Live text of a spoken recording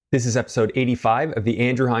This is episode 85 of the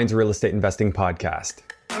Andrew Hines Real Estate Investing Podcast.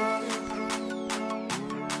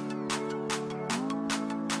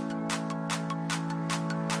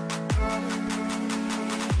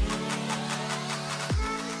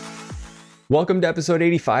 Welcome to episode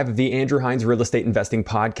 85 of the Andrew Hines Real Estate Investing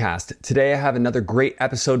Podcast. Today I have another great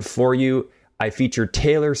episode for you. I feature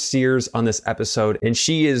Taylor Seers on this episode, and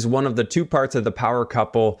she is one of the two parts of the power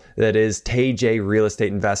couple that is TJ Real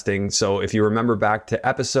Estate Investing. So if you remember back to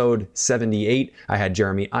episode 78, I had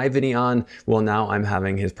Jeremy Ivany on. Well, now I'm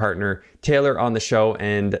having his partner Taylor on the show,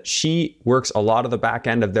 and she works a lot of the back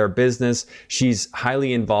end of their business. She's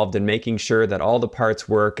highly involved in making sure that all the parts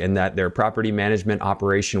work and that their property management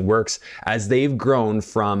operation works as they've grown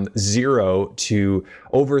from 0 to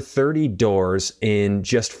over 30 doors in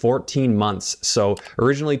just 14 months. So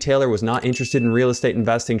originally Taylor was not interested in real estate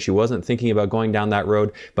investing. She wasn't thinking about going down that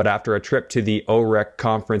road, but after a trip to the OREC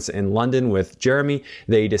conference in London with Jeremy,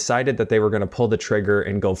 they decided that they were going to pull the trigger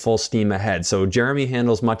and go full steam ahead. So Jeremy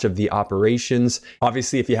handles much of the operations.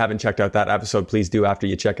 Obviously, if you haven't checked out that episode, please do after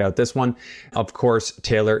you check out this one. Of course,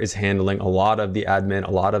 Taylor is handling a lot of the admin,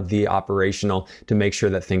 a lot of the operational to make sure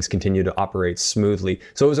that things continue to operate smoothly.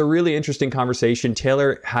 So it was a really interesting conversation.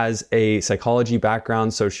 Taylor has a psychology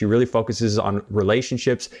background, so she really focuses on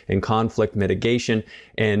relationships and conflict mitigation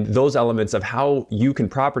and those elements of how you can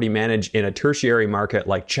property manage in a tertiary market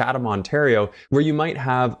like Chatham, Ontario, where you might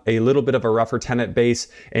have a little bit of a rougher tenant base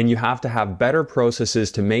and you have to have better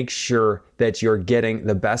processes to make sure that you're getting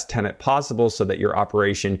the best tenant possible so that your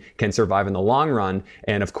operation can survive in the long run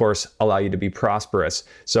and, of course, allow you to be prosperous.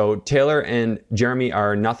 So Taylor and Jeremy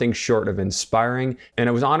are nothing short of inspiring, and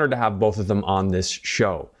I was honored to have both of them on this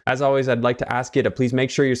show. As always, I'd like to ask you to please make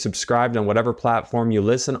sure you're subscribed on whatever platform you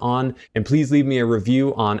listen on, and please leave me a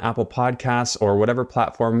review on Apple Podcasts or whatever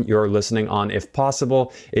platform you're listening on if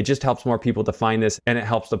possible. It just helps more people to find this, and it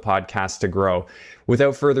helps the podcast to grow.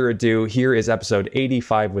 Without further ado, here is episode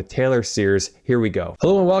 85 with Taylor Seers. Here we go.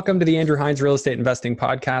 Hello and welcome to the Andrew Hines Real Estate Investing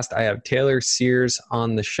Podcast. I have Taylor Seers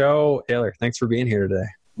on the show. Taylor, thanks for being here today.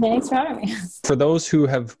 Thanks for having me. For those who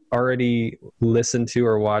have already listened to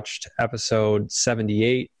or watched episode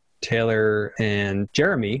 78, Taylor and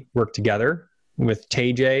Jeremy work together with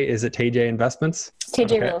TJ. Is it TJ Investments? TJ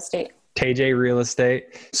okay. Real Estate. TJ Real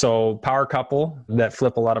Estate. So power couple that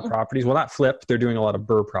flip a lot of properties. Well, not flip, they're doing a lot of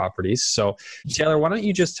BRRRR properties. So Taylor, why don't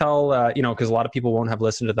you just tell, because a lot of people won't have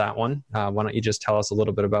listened to that one. Why don't you just tell us a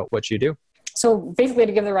little bit about what you do? So basically,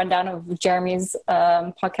 to give the rundown of Jeremy's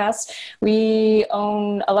podcast, we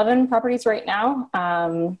own 11 properties right now,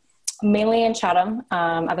 mainly in Chatham,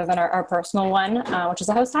 other than our personal one, which is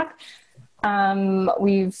a house hack.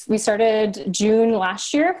 We started June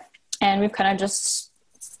last year, and we've kind of just,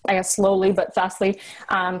 I guess, slowly but fastly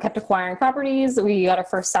kept acquiring properties. We got our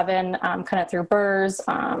first 7 kind of through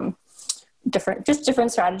BRRRRs,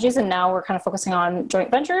 different strategies. And now we're kind of focusing on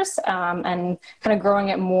joint ventures and kind of growing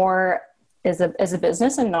it more as a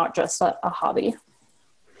business and not just a hobby.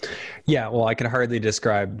 Yeah, well, I can hardly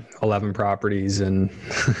describe 11 properties in,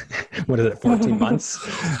 14 months?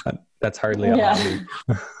 That's hardly a hobby.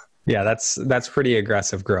 Yeah, that's pretty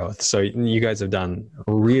aggressive growth. So you guys have done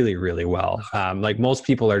really, really well. Like most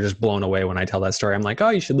people are just blown away when I tell that story. I'm like, oh,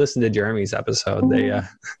 you should listen to Jeremy's episode.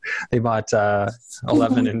 They bought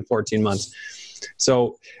 11 in 14 months.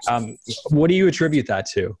 So what do you attribute that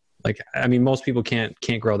to? Like, I mean, most people can't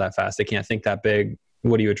grow that fast. They can't think that big.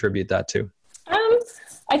 What do you attribute that to?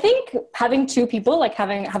 I think having 2 people, like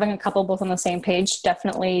having a couple both on the same page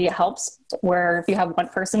definitely helps, where if you have one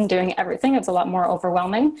person doing everything, it's a lot more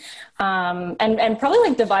overwhelming. And probably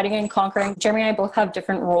like dividing and conquering. Jeremy and I both have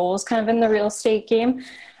different roles kind of in the real estate game.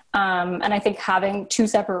 And I think having 2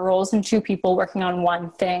 separate roles and 2 people working on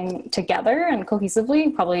one thing together and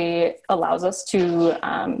cohesively probably allows us to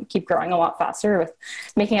keep growing a lot faster, with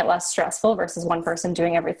making it less stressful versus one person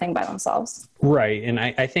doing everything by themselves. Right. And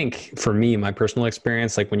I think for me, my personal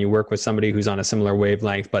experience, like when you work with somebody who's on a similar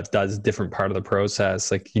wavelength but does different part of the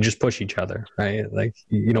process, like you just push each other, right? Like,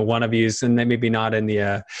 one of you's and they maybe not in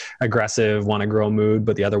the aggressive want to grow mood,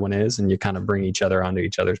 but the other one is, and you kind of bring each other onto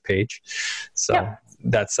each other's page. So yeah.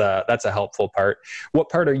 That's a helpful part. What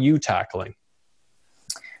part are you tackling?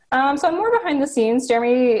 So I'm more behind the scenes.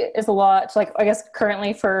 Jeremy is a lot, like, I guess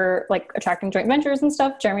currently for like attracting joint ventures and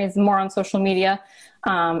stuff, Jeremy is more on social media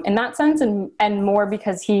in that sense, and more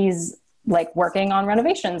because he's like working on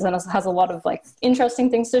renovations and has a lot of like interesting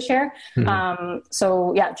things to share. Mm-hmm.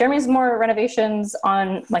 So yeah, Jeremy's more renovations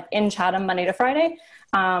on like in Chatham Monday to Friday.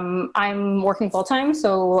 I'm working full-time,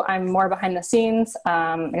 so I'm more behind the scenes,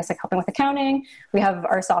 I guess like helping with accounting. We have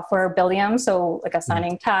our software Billium, so like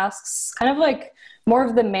assigning tasks, kind of like more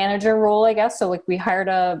of the manager role, I guess. So like we hired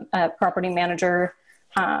a property manager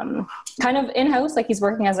kind of in-house, like he's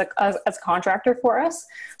working as a contractor for us.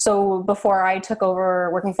 So before I took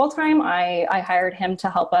over working full-time, I hired him to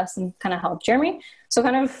help us and kind of help Jeremy. So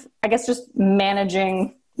kind of, I guess, just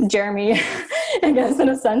managing Jeremy, I guess, in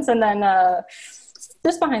a sense. And then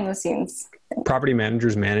just behind the scenes. Property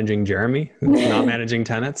managers managing Jeremy, not managing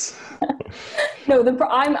tenants? No,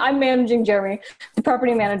 I'm managing Jeremy. The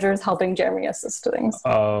property manager is helping Jeremy assist things.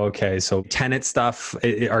 Oh, okay. So tenant stuff,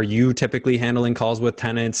 are you typically handling calls with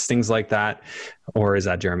tenants, things like that? Or is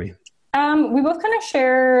that Jeremy? We both kind of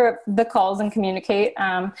share the calls and communicate.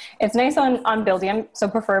 It's nice on Buildium. So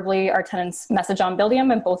preferably our tenants message on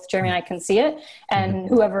Buildium and both Jeremy and I can see it. And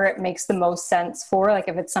whoever it makes the most sense for, like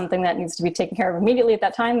if it's something that needs to be taken care of immediately at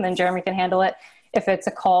that time, then Jeremy can handle it. If it's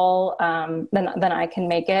a call, then I can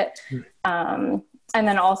make it. And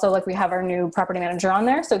then also like we have our new property manager on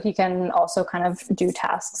there, so he can also kind of do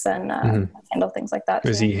tasks and handle things like that.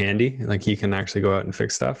 Is he handy? Like he can actually go out and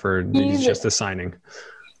fix stuff, or he's just assigning?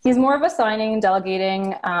 He's more of assigning,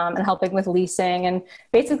 delegating, and helping with leasing, and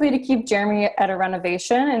basically to keep Jeremy at a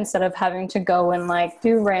renovation instead of having to go and like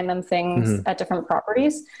do random things at different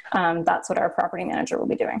properties. That's what our property manager will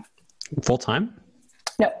be doing. Full time?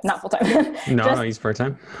 No, not full time. No, he's part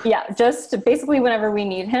time. Yeah, just basically whenever we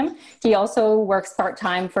need him. He also works part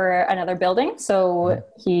time for another building, so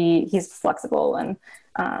he's flexible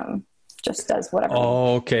and just does whatever.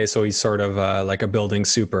 Oh, okay. So he's sort of like a building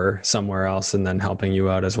super somewhere else, and then helping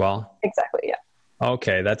you out as well. Exactly. Yeah.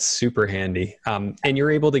 Okay, that's super handy. And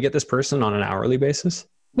you're able to get this person on an hourly basis?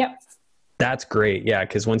 Yep. That's great. Yeah,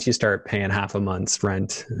 because once you start paying half a month's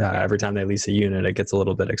rent every time they lease a unit, it gets a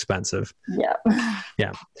little bit expensive. Yeah.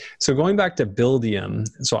 Yeah. So going back to Buildium,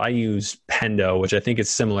 so I use Pendo, which I think is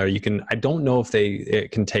similar. I don't know if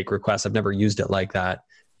it can take requests. I've never used it like that,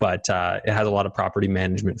 but it has a lot of property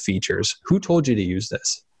management features. Who told you to use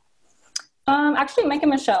this? Actually, Mike and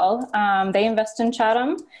Michelle, they invest in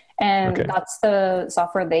Chatham, and that's the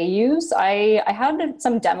software they use. I had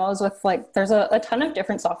some demos with there's a ton of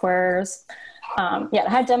different softwares. I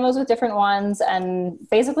had demos with different ones, and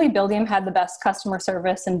basically Buildium had the best customer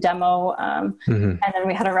service and demo. And then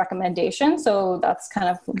we had a recommendation. So that's kind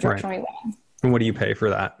of the direction we went. And what do you pay for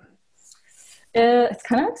that? It's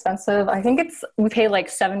kind of expensive. I think we pay like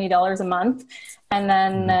 $70 a month, and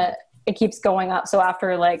then it keeps going up. So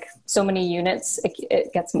after like so many units,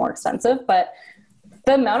 it gets more expensive, but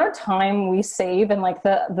the amount of time we save and like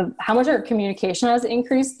the how much our communication has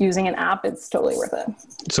increased using an app, it's totally worth it.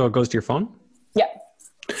 So it goes to your phone? Yeah.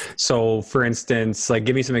 So for instance, like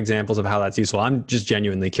give me some examples of how that's useful. I'm just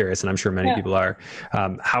genuinely curious, and I'm sure many people are.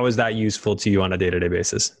 How is that useful to you on a day-to-day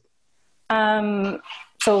basis?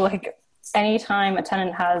 So like anytime a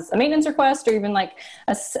tenant has a maintenance request, or even like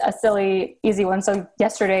a silly, easy one. So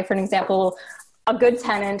yesterday, for an example, a good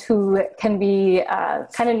tenant who can be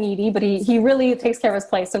kind of needy, but he really takes care of his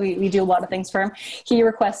place. So we do a lot of things for him. He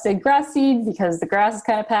requested grass seed because the grass is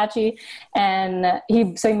kind of patchy. And he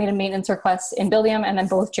made a maintenance request in Buildium, and then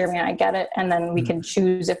both Jeremy and I get it. And then we can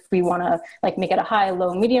choose if we want to like make it a high,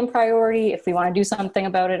 low, medium priority, if we want to do something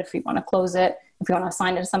about it, if we want to close it, if we want to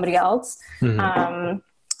assign it to somebody else.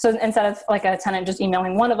 So instead of like a tenant just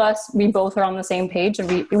emailing one of us, we both are on the same page, and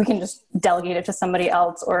we can just delegate it to somebody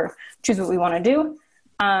else or choose what we want to do.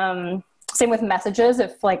 Same with messages.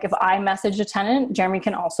 If I message a tenant, Jeremy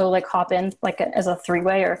can also like hop in as a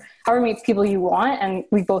three-way or however many people you want, and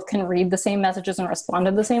we both can read the same messages and respond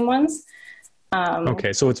to the same ones.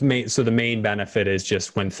 Okay. So so the main benefit is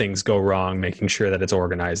just when things go wrong, making sure that it's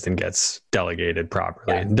organized and gets delegated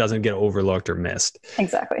properly. It doesn't get overlooked or missed.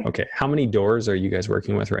 Exactly. Okay. How many doors are you guys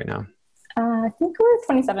working with right now? I think we're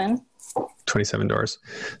 27. 27 doors.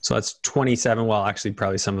 So that's 27. Well, actually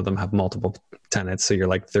probably some of them have multiple tenants. So you're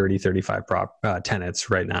like 30, 35 tenants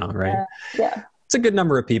right now, right? Yeah. It's a good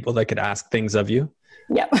number of people that could ask things of you.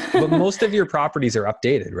 Yeah. But most of your properties are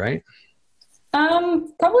updated, right?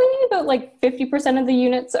 Probably about like 50% of the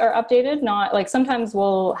units are updated. Not like sometimes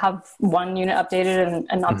we'll have one unit updated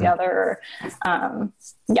and not the other.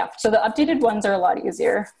 So the updated ones are a lot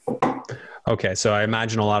easier. Okay. So I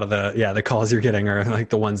imagine a lot of the calls you're getting are like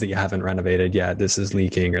the ones that you haven't renovated yet. This is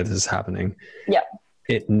leaking or this is happening. Yeah.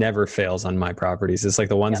 It never fails on my properties. It's like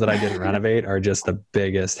the ones that I didn't renovate are just the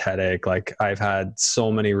biggest headache. Like I've had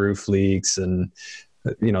so many roof leaks, and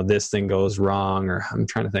this thing goes wrong, or I'm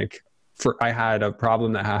trying to think. I had a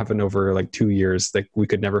problem that happened over like 2 years that we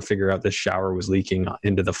could never figure out. This shower was leaking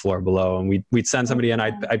into the floor below, and we'd send somebody in.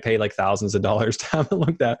 I'd pay like thousands of dollars to have it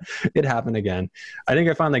looked at. It happened again. I think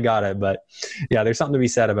I finally got it, but yeah, there's something to be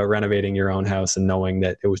said about renovating your own house and knowing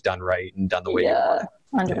that it was done right and done the way you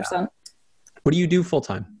want it. 100%. What do you do full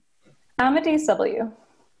time? I'm a DSW,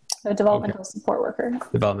 a developmental support worker.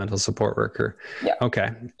 Developmental support worker. Yeah.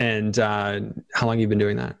 Okay. And how long have you been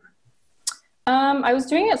doing that? I was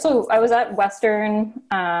doing it. So I was at Western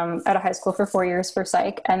at a high school for 4 years for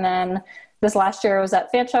psych. And then this last year I was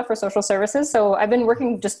at Fanshawe for social services. So I've been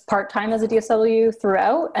working just part-time as a DSW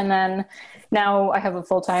throughout. And then now I have a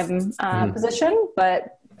full-time position,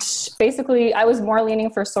 but basically I was more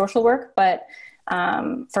leaning for social work, but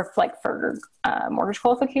for mortgage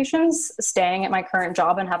qualifications, staying at my current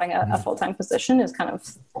job and having a full-time position is kind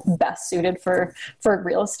of best suited for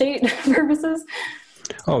real estate purposes.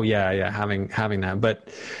 Oh yeah. Having that. But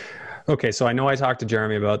okay. So I know I talked to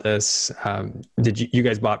Jeremy about this. You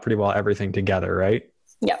guys bought pretty well everything together, right?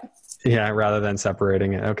 Yeah. Yeah. Rather than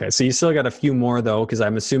separating it. Okay. So you still got a few more though, because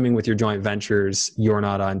I'm assuming with your joint ventures, you're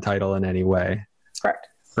not on title in any way. Correct.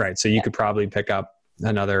 Right. So you could probably pick up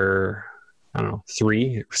another, I don't know,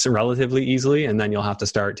 3 relatively easily. And then you'll have to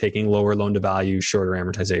start taking lower loan to value, shorter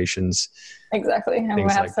amortizations. Exactly. And we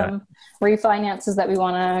have some refinances that we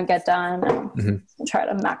want to get done and try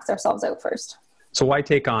to max ourselves out first. So why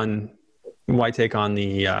take on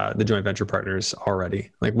the joint venture partners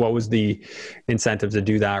already? Like, what was the incentive to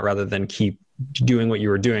do that rather than keep doing what you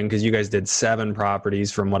were doing? Because you guys did 7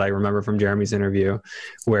 properties from what I remember from Jeremy's interview,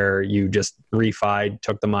 where you just refied,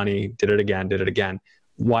 took the money, did it again.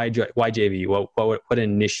 Why JV? What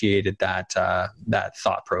initiated that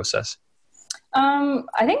thought process?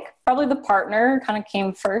 I think probably the partner kind of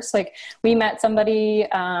came first. Like, we met somebody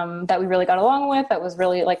that we really got along with, that was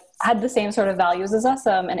really had the same sort of values as us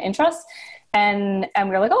and interests. And we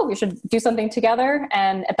were like, oh, we should do something together.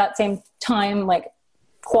 And at that same time, not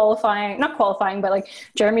qualifying, but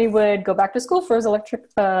Jeremy would go back to school for his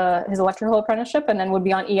electrical apprenticeship, and then would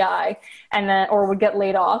be on EI, or would get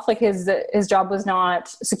laid off. His job was not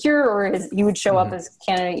secure, or he would show up as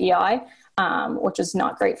candidate EI, which is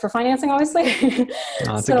not great for financing, obviously.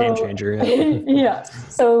 It's a game changer. Yeah. Yeah.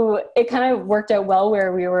 So it kind of worked out well,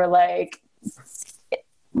 where we were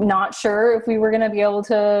not sure if we were going to be able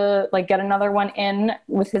to get another one in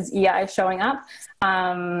with his EI showing up.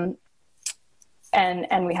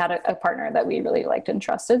 And we had a partner that we really liked and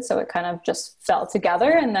trusted. So it kind of just fell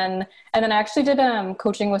together. And then I actually did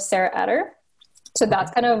coaching with Sarah Etter. So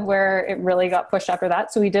that's kind of where it really got pushed after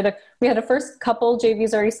that. So we had a first couple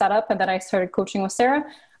JVs already set up, and then I started coaching with Sarah.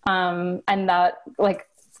 And that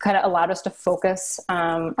kind of allowed us to focus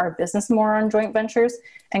our business more on joint ventures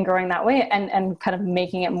and growing that way, and kind of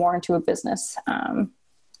making it more into a business and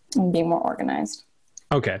being more organized.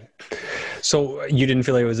 Okay. So you didn't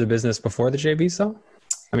feel like it was a business before the JVs though?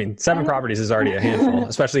 I mean, 7 properties is already a handful,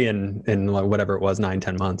 especially in whatever it was,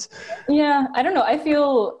 9-10 months. Yeah. I don't know. I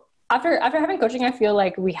feel after having coaching, I feel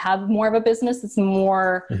like we have more of a business that's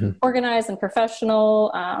more organized and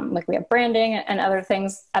professional. We have branding and other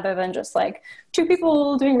things other than just 2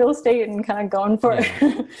 people doing real estate and kind of going for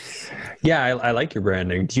it. Yeah. I like your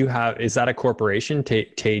branding. Is that a corporation,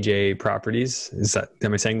 TJ Properties?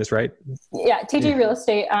 Am I saying this right? Yeah. TJ Real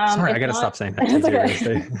Estate. Sorry, I got to stop saying that. It's TJ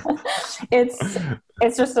Real Estate.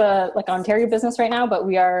 It's just a Ontario business right now, but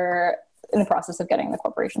we are in the process of getting the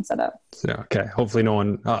corporation set up. So, okay. Hopefully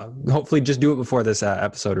hopefully just do it before this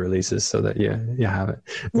episode releases so that you have it.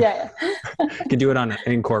 Yeah. You can do it on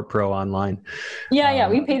Incorp Pro online. Yeah.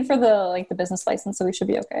 We paid for the business license, so we should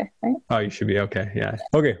be okay. Right? Oh, you should be okay. Yeah.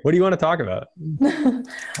 Okay. What do you want to talk about?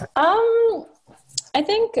 I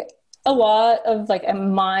think a lot of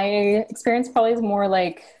my experience probably is more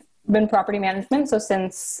been property management. So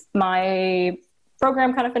since my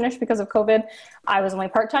program kind of finished because of COVID, I was only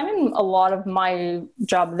part-time, and a lot of my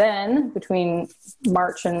job then between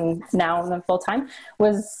March and now and then full-time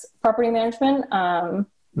was property management.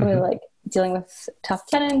 Really dealing with tough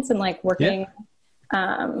tenants and working.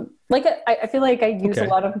 Yeah. I feel like I use a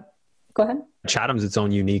lot of, go ahead. Chatham's its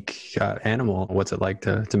own unique animal. What's it like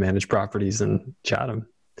to manage properties in Chatham?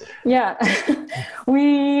 Yeah,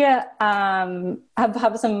 we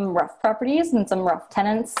have some rough properties and some rough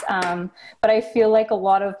tenants, but I feel like a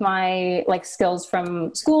lot of my skills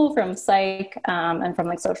from school, from psych, and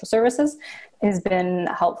from social services has been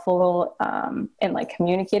helpful in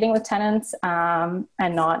communicating with tenants and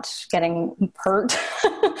not getting hurt.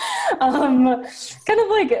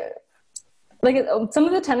 Some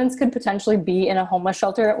of the tenants could potentially be in a homeless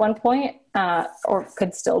shelter at one point, or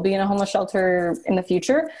could still be in a homeless shelter in the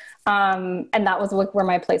future. And that was where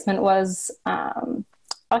my placement was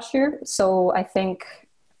last year. So I think,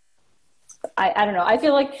 I don't know. I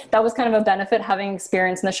feel like that was kind of a benefit, having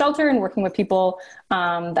experience in the shelter and working with people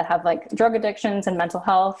that have drug addictions and mental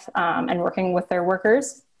health, and working with their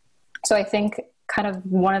workers. So I think kind of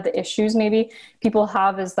one of the issues maybe people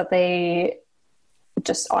have is that they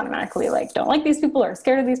just automatically like don't like these people or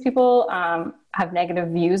scared of these people, have negative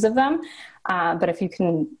views of them. But if you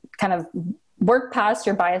can kind of work past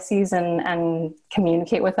your biases and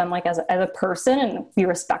communicate with them like as a person and be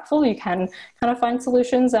respectful, you can kind of find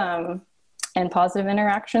solutions and positive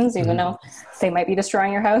interactions, even though they might be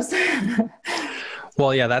destroying your house.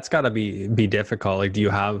 Well, yeah, that's got to be difficult. Like, do you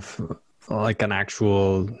have like an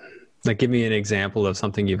actual, like, give me an example of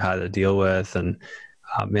something you've had to deal with and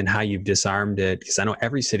how you've disarmed it? Because I know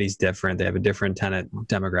every city's different. They have a different tenant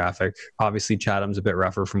demographic. Obviously, Chatham's a bit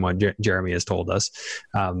rougher from what Jeremy has told us,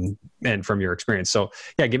 and from your experience. So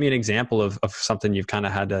yeah, give me an example of something you've kind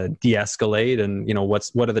of had to de-escalate, and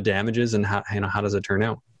what are the damages, and how does it turn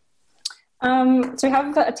out? So we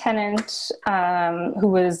have a tenant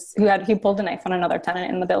who pulled a knife on another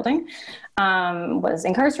tenant in the building, was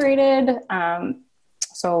incarcerated.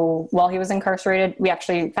 So while he was incarcerated, we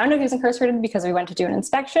actually found out he was incarcerated because we went to do an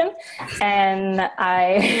inspection, and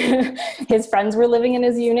his friends were living in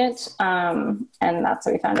his unit, and that's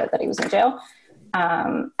how we found out that he was in jail.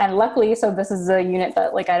 And luckily, so this is a unit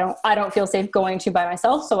that like I don't feel safe going to by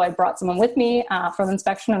myself, so I brought someone with me for the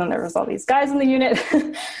inspection, and then there was all these guys in the unit.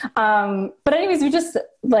 But anyways, we just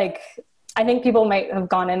like, I think people might have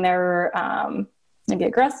gone in there maybe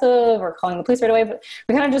aggressive or calling the police right away, but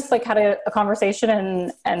we kind of just like had a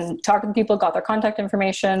conversation and talked to the people, got their contact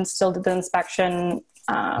information, still did the inspection,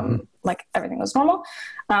 like everything was normal.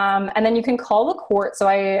 And then you can call the court. So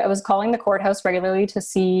I was calling the courthouse regularly to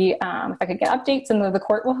see if I could get updates, and the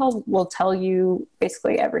court will tell you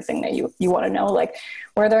basically everything that you want to know, like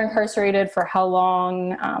where they're incarcerated, for how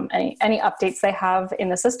long, any updates they have in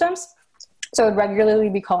the systems. So I'd regularly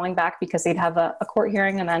be calling back because they'd have a court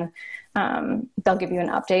hearing, and then they'll give you an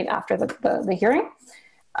update after the hearing.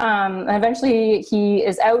 And eventually he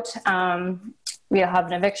is out. We have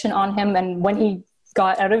an eviction on him. And when he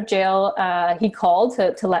got out of jail, he called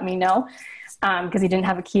to let me know, because he didn't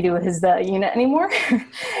have a key to his unit anymore.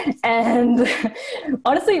 And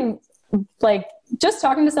honestly, like just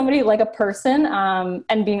talking to somebody like a person,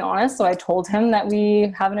 and being honest. So I told him that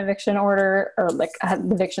we have an eviction order, or like had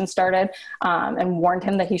the eviction started, and warned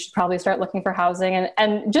him that he should probably start looking for housing,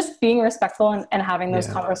 and just being respectful and having those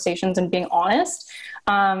conversations and being honest.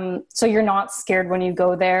 So you're not scared when you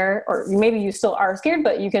go there, or maybe you still are scared,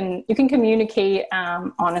 but you can communicate,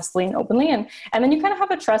 honestly and openly. And then you kind of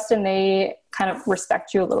have a trust, and they kind of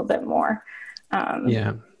respect you a little bit more.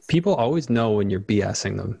 Yeah. People always know when you're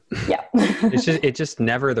BSing them. Yeah. it's just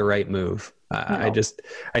never the right move. No.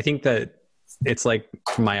 I think that it's like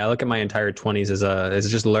I look at my entire 20s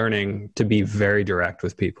as just learning to be very direct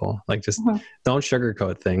with people. Like just don't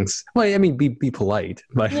sugarcoat things. Well, I mean, be polite,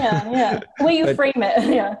 but yeah. The way you frame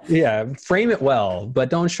it. Yeah. Frame it well, but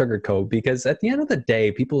don't sugarcoat, because at the end of the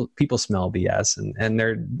day, people smell BS, and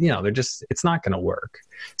they're just, it's not going to work.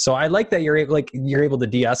 So I like that you're able to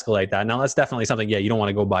de-escalate that. Now that's definitely something, you don't want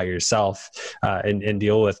to go by yourself, and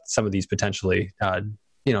deal with some of these potentially,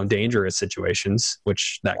 dangerous situations,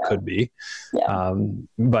 which that could be. Yeah.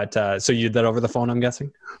 But so you did that over the phone, I'm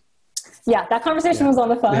guessing? Yeah, that conversation was on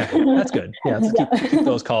the phone. Yeah, that's good. Yeah, let's keep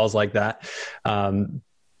those calls like that. I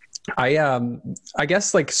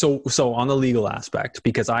guess like, so on the legal aspect,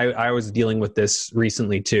 because I was dealing with this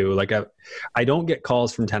recently too. Like I don't get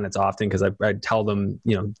calls from tenants often, because I tell them,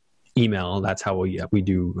 email, that's how we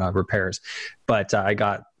do repairs. But I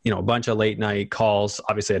got, a bunch of late night calls.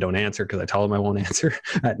 Obviously I don't answer, because I tell them I won't answer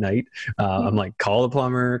at night. I'm like, call the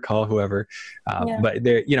plumber, call whoever. But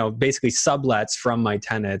they're, basically sublets from my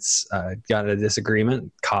tenants, got a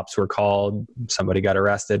disagreement. Cops were called. Somebody got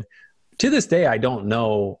arrested. To this day, I don't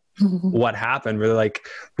know what happened. We're like,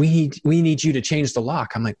 we need you to change the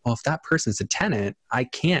lock. I'm like, well, if that person's a tenant, I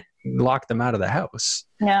can't lock them out of the house.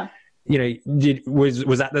 Yeah.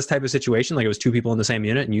 Was that this type of situation? Like it was two people in the same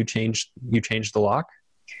unit and you changed the lock?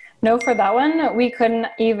 No, for that one, we couldn't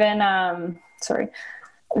even,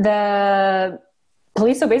 the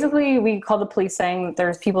police. So basically we called the police saying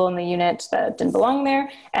there's people in the unit that didn't belong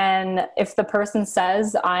there. And if the person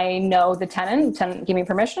says, I know the tenant give me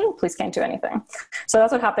permission, police can't do anything. So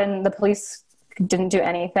that's what happened. The police didn't do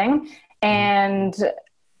anything. And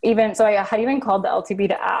so I had even called the LTB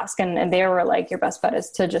to ask, and they were like, your best bet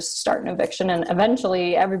is to just start an eviction, and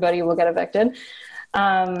eventually everybody will get evicted.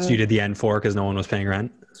 So you did the N4 because no one was paying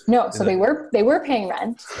rent? No, so they were paying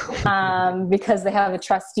rent, because they have a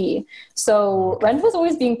trustee. So rent was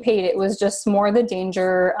always being paid. It was just more the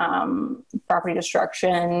danger, property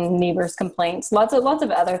destruction, neighbors' complaints, lots of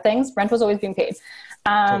other things. Rent was always being paid.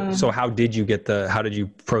 So how did you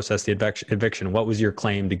process the eviction? What was your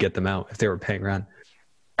claim to get them out if they were paying rent?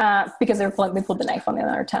 Because they pulled the knife on the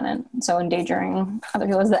other tenant. So endangering other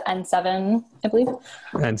people. It was the N7, I believe.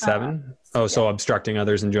 N7? So obstructing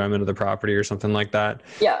others' enjoyment of the property or something like that.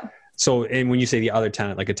 Yeah. So, and when you say the other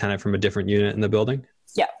tenant, like a tenant from a different unit in the building?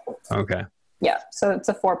 Yeah. Okay. Yeah. So it's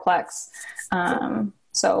a fourplex.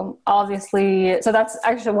 So obviously, so that's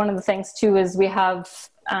actually one of the things too, is we have,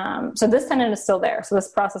 so this tenant is still there. So this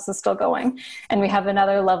process is still going. And we have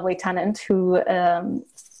another lovely tenant who,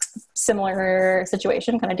 similar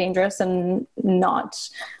situation, kind of dangerous and not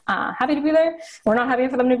happy to be there. We're not happy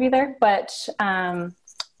for them to be there, but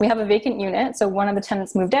we have a vacant unit. So one of the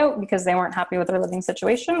tenants moved out because they weren't happy with their living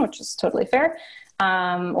situation, which is totally fair.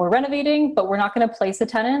 We're renovating, but we're not going to place a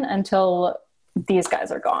tenant until these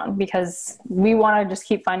guys are gone, because we want to just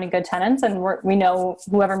keep finding good tenants, and we know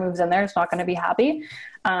whoever moves in there is not going to be happy.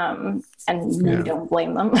 And we don't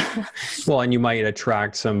blame them. Well, and you might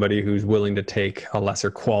attract somebody who's willing to take a lesser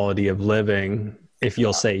quality of living if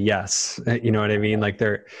you'll say yes. You know what I mean? Like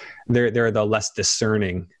they're the less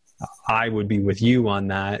discerning. I would be with you on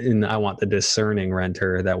that, and I want the discerning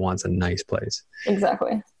renter that wants a nice place.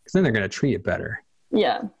 Exactly. Because then they're going to treat it better.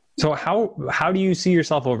 Yeah. So how do you see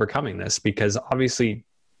yourself overcoming this? Because obviously,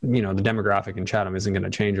 the demographic in Chatham isn't going to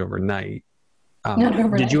change overnight.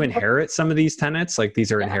 Did you inherit some of these tenants? Like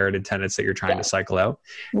these are inherited tenants that you're trying to cycle out.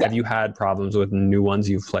 Yeah. Have you had problems with new ones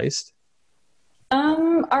you've placed?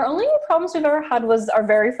 Our only problems we've ever had was our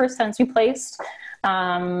very first tenants we placed.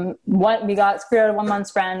 We got screwed out of 1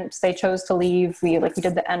 month's rent. They chose to leave. We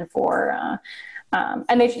did the N4,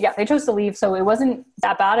 and they chose to leave. So it wasn't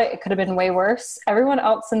that bad. It could have been way worse. Everyone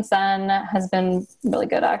else since then has been really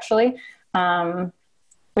good, actually.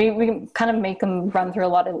 We kind of make them run through a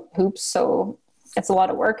lot of hoops. So it's a lot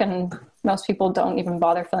of work, and most people don't even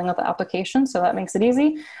bother filling out the application. So that makes it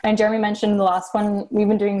easy. And Jeremy mentioned the last one, we've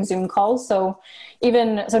been doing Zoom calls. So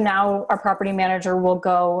now our property manager will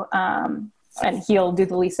go, and he'll do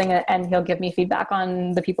the leasing, and he'll give me feedback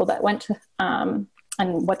on the people that went,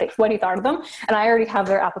 and what he thought of them. And I already have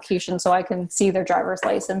their application, so I can see their driver's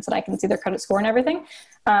license and I can see their credit score and everything.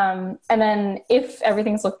 And then if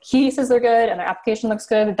he says they're good and their application looks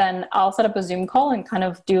good, then I'll set up a Zoom call and kind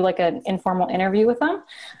of do like an informal interview with them,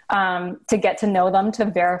 to get to know them, to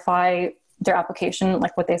verify their application,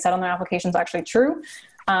 like what they said on their application is actually true.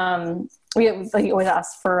 We always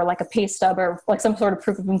ask for like a pay stub or like some sort of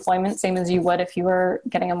proof of employment, same as you would if you were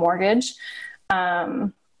getting a mortgage.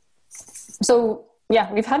 So yeah,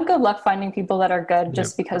 we've had good luck finding people that are good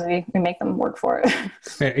just because we make them work for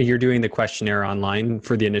it. You're doing the questionnaire online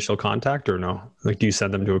for the initial contact, or no? Like, do you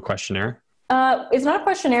send them to a questionnaire? It's not a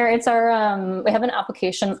questionnaire. It's our, we have an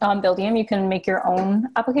application on Buildium. You can make your own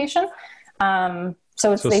application. They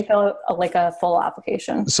fill out like a full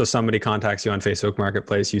application. So somebody contacts you on Facebook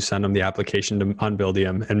Marketplace, you send them the application on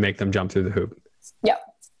Buildium and make them jump through the hoop. Yeah.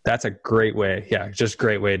 That's a great way. Yeah. Just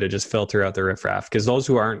great way to just filter out the riffraff. Because those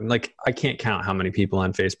who aren't, like, I can't count how many people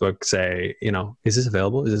on Facebook say, is this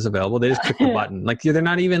available? Is this available? They just click the button. Like, they're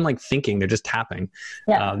not even like thinking, they're just tapping.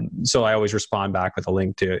 Yeah. So I always respond back with a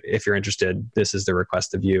link to, if you're interested, this is the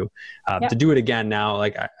request of you. To do it again now,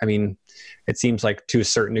 like, I mean, it seems like to a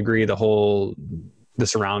certain degree, the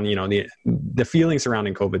feeling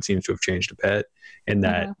surrounding COVID seems to have changed a bit, in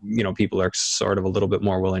that, people are sort of a little bit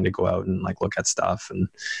more willing to go out and like look at stuff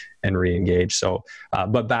and re-engage. So,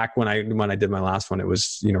 but back when I did my last one, it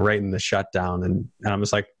was, right in the shutdown, and I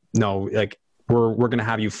was like, no, like we're going to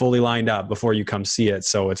have you fully lined up before you come see it.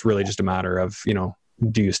 So it's really just a matter of,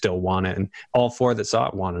 do you still want it? And all four that saw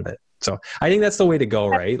it wanted it. So I think that's the way to go,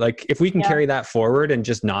 right? Like if we can carry that forward and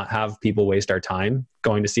just not have people waste our time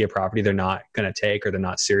going to see a property they're not going to take or they're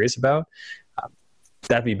not serious about,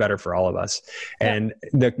 that'd be better for all of us. Yeah. And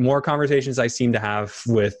the more conversations I seem to have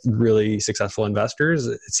with really successful investors,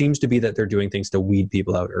 it seems to be that they're doing things to weed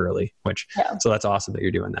people out early, so that's awesome that you're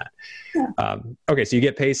doing that. Yeah. Okay. So you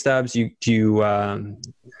get pay stubs, income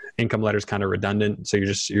letters kind of redundant. So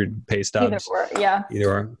your pay stubs. Either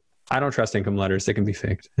or. I don't trust income letters. They can be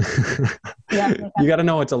faked. You got to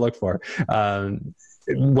know what to look for.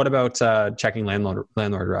 What about checking landlord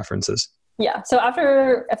references? Yeah. So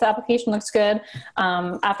if the application looks good,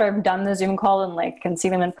 after I've done the Zoom call and like can see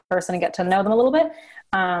them in person and get to know them a little bit,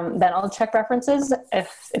 then I'll check references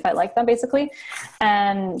if I like them, basically.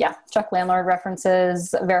 And check landlord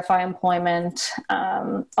references, verify employment.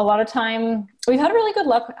 A lot of time we've had really good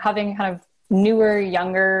luck having kind of newer,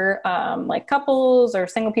 younger, like couples or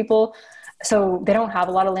single people. So they don't have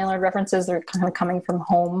a lot of landlord references. They're kind of coming from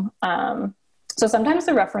home. So sometimes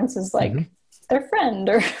the reference is like their friend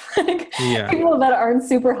or like people that aren't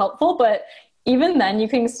super helpful, but even then you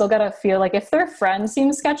can still gotta feel like if their friend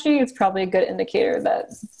seems sketchy, it's probably a good indicator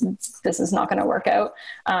that this is not going to work out.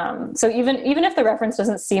 So even if the reference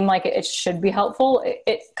doesn't seem like it should be helpful,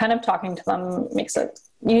 it kind of talking to them makes it,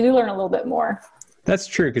 you do learn a little bit more. That's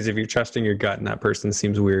true. Because if you're trusting your gut and that person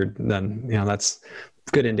seems weird, then, that's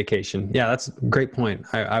good indication. Yeah, that's a great point.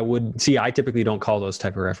 I typically don't call those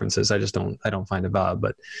type of references. I don't find it valid,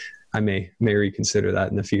 but I may reconsider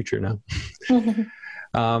that in the future now.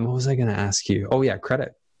 What was I going to ask you? Oh yeah,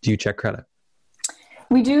 credit. Do you check credit?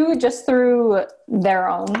 We do, just through their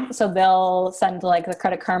own. So they'll send like the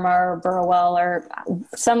Credit Karma or Burwell or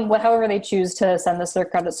however they choose to send us their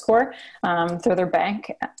credit score through their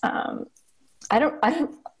bank. I don't,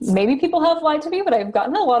 maybe people have lied to me, but I've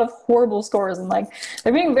gotten a lot of horrible scores and like,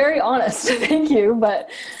 they're being very honest. Thank you. But,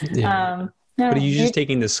 yeah. But are you just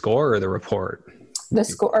taking the score or the report? The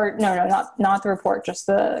score, or no, not the report, just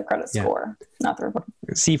the credit score, not the report.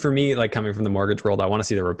 See, for me, like coming from the mortgage world, I want to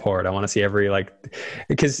see the report. I want to see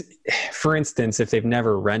because for instance, if they've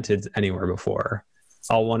never rented anywhere before,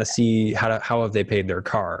 I'll want to see how have they paid their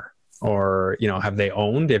car, or, have they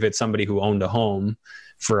owned, if it's somebody who owned a home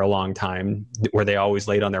for a long time, were they always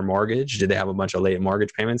late on their mortgage? Did they have a bunch of late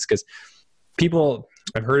mortgage payments? Because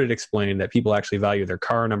I've heard it explained that people actually value their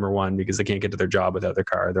car, number one, because they can't get to their job without their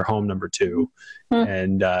car, their home, number two,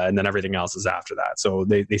 and then everything else is after that. So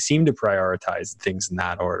they seem to prioritize things in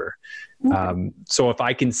that order. So if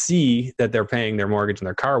I can see that they're paying their mortgage and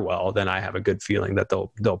their car well, then I have a good feeling that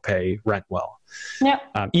they'll pay rent well. Yeah.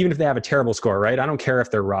 Even if they have a terrible score, right? I don't care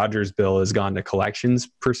if their Rogers bill has gone to collections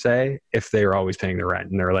per se, if they are always paying their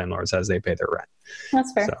rent and their landlord says they pay their rent.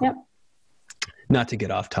 That's fair. So, yep. Not to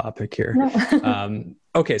get off topic here. No.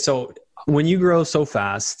 Okay. So when you grow so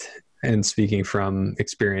fast, and speaking from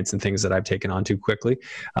experience and things that I've taken on too quickly,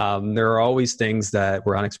 there are always things that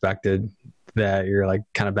were unexpected that you're like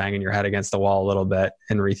kind of banging your head against the wall a little bit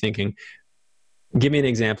and rethinking. Give me an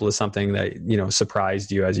example of something that,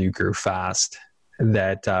 surprised you as you grew fast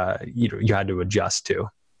that, you had to adjust to.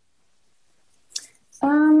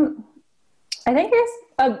 I think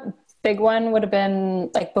a big one would have been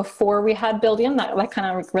like before we had Buildium, that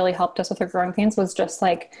kind of really helped us with our growing pains, was just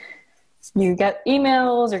like, you get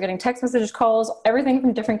emails, you're getting text messages, calls, everything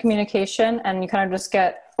from different communication, and you kind of just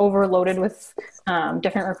get overloaded with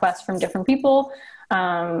different requests from different people.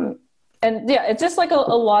 And yeah, it's just like a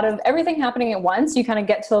lot of everything happening at once. You kind of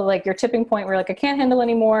get to like your tipping point where like, I can't handle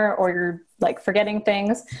anymore, or you're like forgetting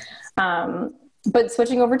things. But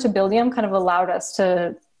switching over to Buildium kind of allowed us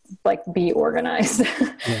to like be organized.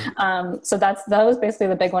 Yeah. So that was basically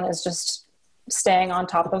the big one, is just staying on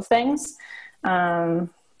top of things.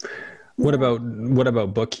 What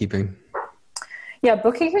about bookkeeping? Yeah,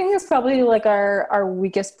 bookkeeping is probably like our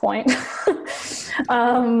weakest point.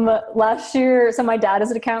 Last year, so my dad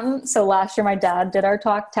is an accountant. So last year my dad did our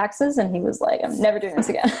taxes, and he was like, I'm never doing this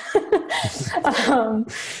again.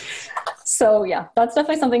 So yeah, that's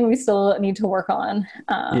definitely something we still need to work on.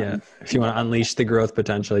 Yeah. If you want to unleash the growth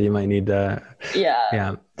potential, you might need to.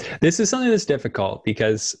 Yeah. This is something that's difficult,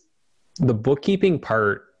 because the bookkeeping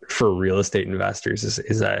part for real estate investors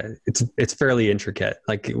it's fairly intricate.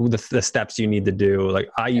 Like the steps you need to do, like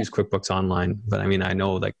I use QuickBooks Online, but I mean, I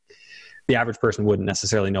know like the average person wouldn't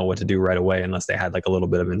necessarily know what to do right away unless they had like a little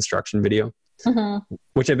bit of instruction video,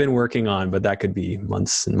 which I've been working on, but that could be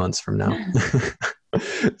months and months from now.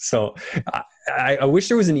 So I wish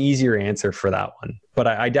there was an easier answer for that one, but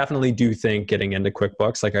I definitely do think getting into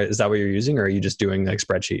QuickBooks, like, is that what you're using, or are you just doing like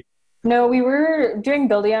spreadsheet? No, we were doing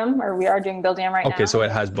Buildium, or we are doing Buildium right now. Okay, so it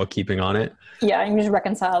has bookkeeping on it? Yeah, you just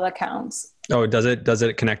reconcile the accounts. Oh, does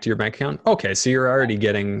it connect to your bank account? Okay, so you're already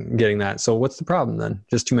getting that. So what's the problem then?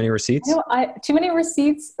 Just too many receipts? No, too many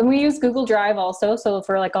receipts. We use Google Drive also, so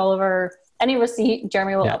for like all of any receipt,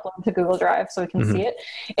 Jeremy will upload to Google Drive so we can see it.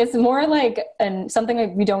 It's more like something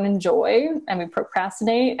like we don't enjoy and we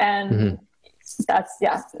procrastinate, and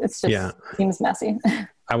it's just seems messy.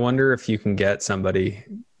 I wonder if you can get somebody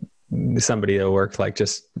that worked like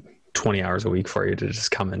just 20 hours a week for you to just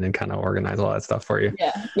come in and kind of organize all that stuff for you.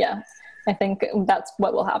 Yeah. I think that's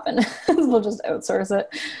what will happen. We'll just outsource it.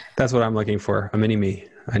 That's what I'm looking for. A mini me.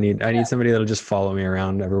 I need somebody that'll just follow me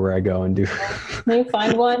around everywhere I go and do. Maybe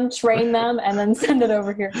find one, train them, and then send it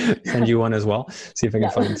over here. Send you one as well. See if I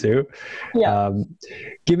can find two. Yeah.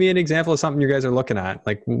 Give me an example of something you guys are looking at.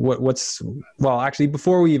 Like actually,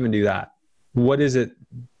 before we even do that, what is it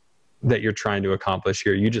that you're trying to accomplish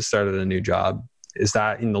here? You just started a new job. Is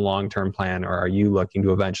that in the long-term plan, or are you looking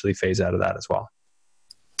to eventually phase out of that as well?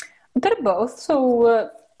 A bit of both. So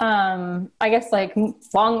I guess like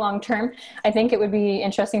long term, I think it would be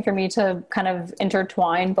interesting for me to kind of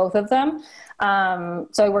intertwine both of them.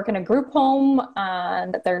 So I work in a group home,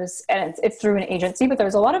 and it's through an agency, but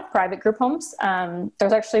there's a lot of private group homes.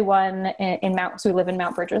 There's actually one in so we live in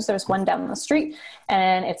Mount Bridges. There's one down the street,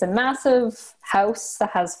 and it's a massive house that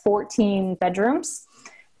has 14 bedrooms.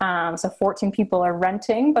 So 14 people are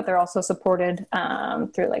renting, but they're also supported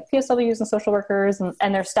through like PSWs and social workers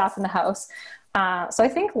and their staff in the house. So I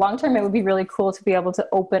think long-term, it would be really cool to be able to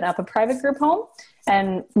open up a private group home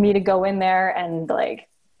and me to go in there and like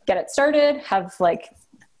get it started, have like,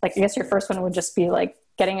 I guess your first one would just be like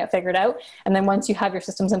getting it figured out. And then once you have your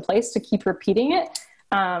systems in place to keep repeating it,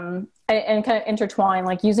 and kind of intertwine,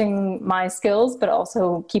 like using my skills, but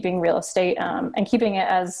also keeping real estate, and keeping it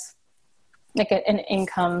as like an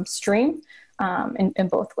income stream, in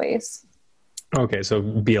both ways. Okay. So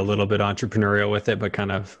be a little bit entrepreneurial with it, but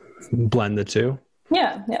kind of blend the two.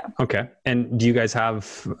 Yeah. Okay. And do you guys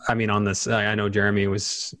have, I mean, on this, I know Jeremy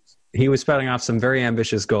was spelling off some very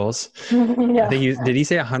ambitious goals. Yeah. I think did he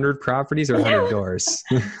say 100 properties or 100 doors?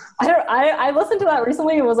 I listened to that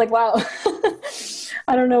recently and was like, wow.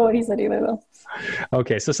 I don't know what he said either though.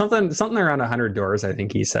 Okay. So something around 100 doors, I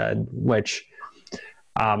think he said, which,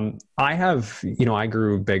 I have, I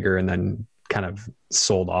grew bigger and then kind of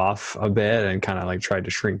sold off a bit and kind of like tried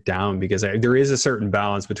to shrink down because there is a certain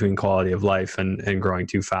balance between quality of life and growing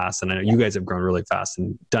too fast. And I know you guys have grown really fast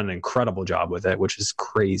and done an incredible job with it, which is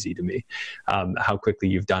crazy to me, how quickly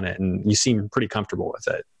you've done it. And you seem pretty comfortable with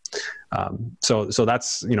it. So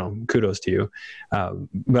that's, kudos to you.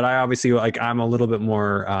 But I obviously I'm a little bit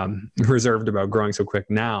more, reserved about growing so quick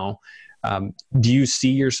now. Do you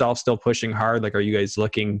see yourself still pushing hard? Like, are you guys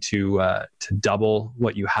looking to double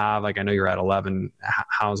what you have? Like, I know you're at 11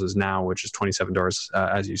 houses now, which is 27 doors,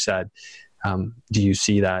 as you said. Do you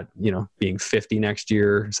see that, being 50 next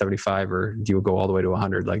year, 75, or do you go all the way to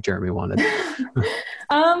 100 like Jeremy wanted?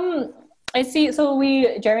 I see. So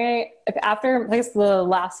Jeremy, after I guess the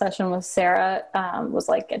last session with Sarah, was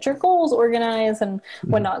like, get your goals organized and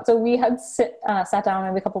whatnot. So we had sat down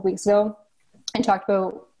maybe a couple of weeks ago and talked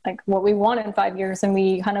about like what we want in 5 years. And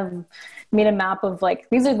we kind of made a map of like,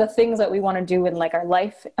 these are the things that we want to do in like our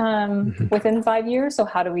life, within 5 years. So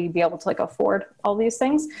how do we be able to like afford all these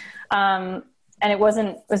things? And it was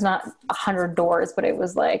not 100 doors, but it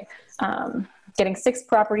was like, getting 6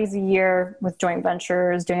 properties a year with joint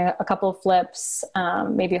ventures, doing a couple of flips,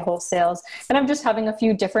 maybe wholesales. And I'm just having a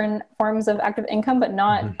few different forms of active income, but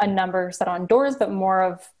not a number set on doors, but more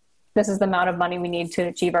of, this is the amount of money we need to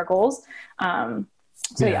achieve our goals.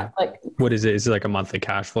 Like, what is it? Is it like a monthly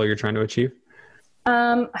cash flow you're trying to achieve?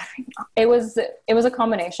 It was a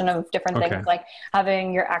combination of different things, like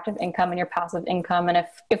having your active income and your passive income. And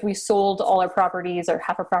if we sold all our properties or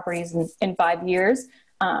half our properties in 5 years,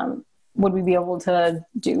 would we be able to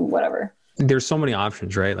do whatever? There's so many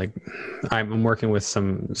options, right? Like I'm working with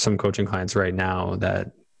some coaching clients right now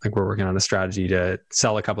that like we're working on a strategy to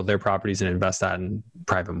sell a couple of their properties and invest that in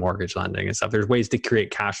private mortgage lending and stuff. There's ways to create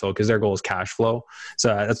cash flow because their goal is cash flow.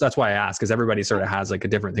 So that's why I ask, because everybody sort of has like a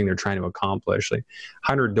different thing they're trying to accomplish. Like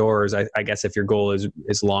 100 doors, I guess if your goal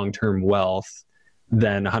is long-term wealth,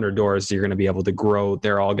 then 100 doors, you're going to be able to grow.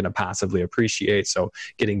 They're all going to passively appreciate. So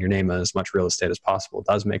getting your name on as much real estate as possible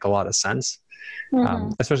does make a lot of sense.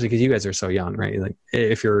 Especially because you guys are so young, right? Like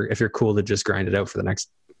if you're cool to just grind it out for the next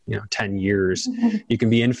 10 years, you can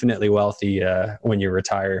be infinitely wealthy when you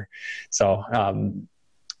retire. So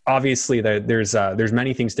obviously there's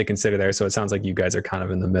many things to consider there. So it sounds like you guys are kind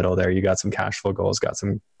of in the middle there. You got some cash flow goals, got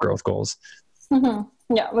some growth goals.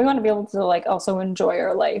 Yeah, we want to be able to like also enjoy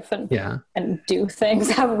our life and do things,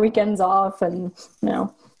 have weekends off, and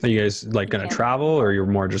Are you guys like going to travel, or you're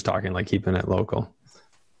more just talking like keeping it local?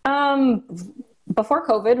 Before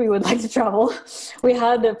COVID, we would like to travel. We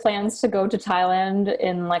had plans to go to Thailand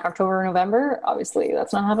in like October or November. Obviously,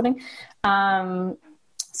 that's not happening.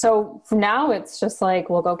 So for now, it's just like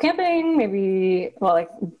we'll go camping. Maybe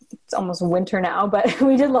it's almost winter now, but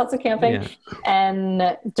we did lots of camping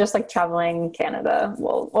and just like traveling Canada.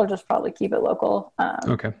 We'll just probably keep it local.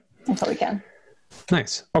 Until we can.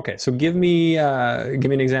 Nice. Okay, so give me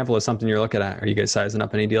an example of something you're looking at. Are you guys sizing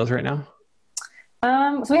up any deals right now?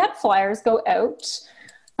 So we had flyers go out.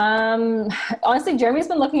 Honestly, Jeremy's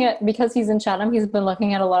been looking at, because he's in Chatham, he's been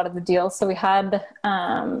looking at a lot of the deals. So we had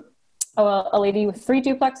a lady with 3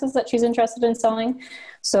 duplexes that she's interested in selling.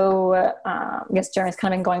 So I guess Jeremy's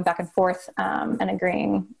kind of been going back and forth and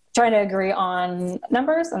trying to agree on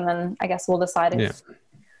numbers. And then I guess we'll decide if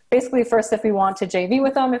basically first if we want to JV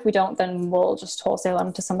with them. If we don't, then we'll just wholesale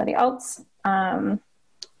them to somebody else.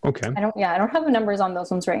 Okay. I don't have the numbers on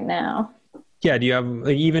those ones right now. Yeah. Do you have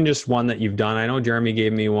like, even just one that you've done? I know Jeremy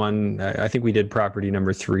gave me one. I think we did property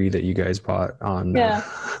number 3 that you guys bought on. Yeah.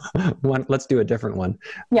 One. Let's do a different one.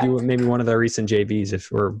 Yeah. Do maybe one of the recent JVs,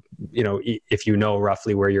 if you know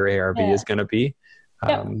roughly where your ARV is going to be.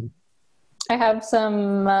 I have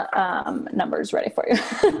some numbers ready for you.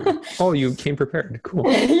 Oh, you came prepared.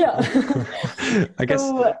 Cool. Yeah. I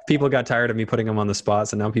guess people got tired of me putting them on the spot,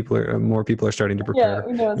 so now more people are starting to prepare. Yeah,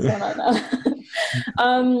 we know what's going on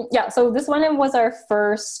now. So this one was our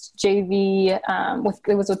first JV.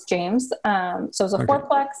 It was with James. So it was a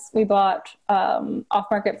fourplex. We bought off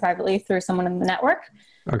market privately through someone in the network.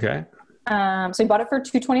 Okay. So we bought it for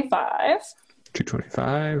 $225.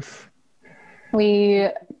 $225. We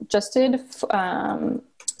just did, so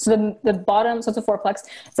the bottom, so it's a fourplex.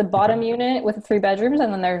 It's a bottom unit with 3 bedrooms,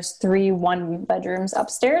 and then there's 3 1-bedrooms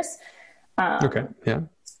upstairs. Okay. Yeah.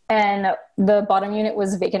 And the bottom unit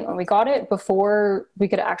was vacant when we got it. Before we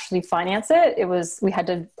could actually finance it, we had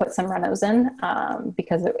to put some renos in,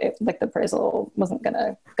 because the appraisal wasn't going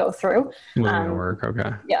to go through. Wasn't going to work.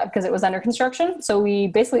 Okay. Yeah. Because it was under construction. So we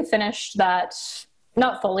basically finished that,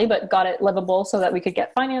 not fully, but got it livable so that we could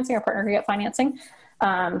get financing. Our partner could get financing.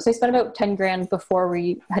 So we spent about $10,000 before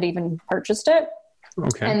we had even purchased it.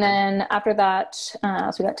 Okay. And then after that,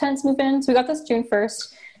 so we got tenants move in. So we got this June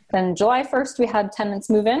 1st. Then July 1st, we had tenants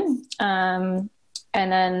move in. And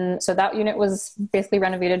then, so that unit was basically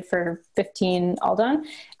renovated for 15 all done.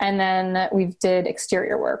 And then we did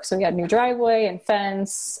exterior work. So we had new driveway and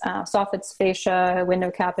fence, soffits, fascia,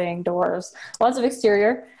 window capping, doors, lots of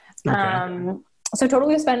exterior. Okay. So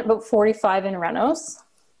totally we spent about 45 in renos.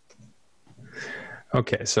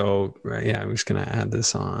 Okay. So I'm just going to add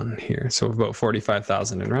this on here. So about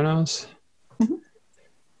 45,000 in renos.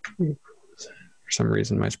 Mm-hmm. For some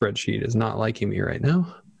reason, my spreadsheet is not liking me right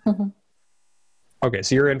now. Mm-hmm. Okay.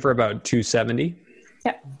 So you're in for about 270.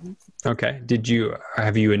 Yeah. Okay.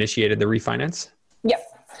 Have you initiated the refinance? Yep.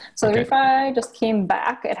 So the refi just came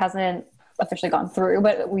back. It hasn't officially gone through,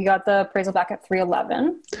 but we got the appraisal back at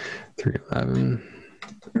 311. 311.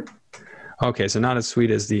 Okay, so not as sweet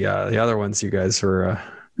as the other ones you guys were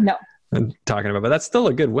talking about, but that's still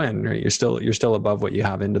a good win, right? You're still above what you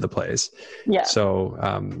have into the place. Yeah. So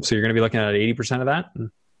so you're going to be looking at 80% of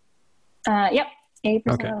that. Yep, 80%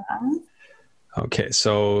 of that. Okay,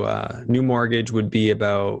 so new mortgage would be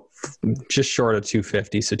about just short of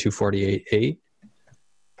 250, so 248.8.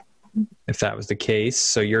 If that was the case.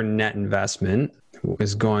 So your net investment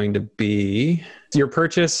is going to be your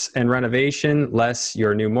purchase and renovation less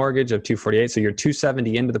your new mortgage of 248. So you're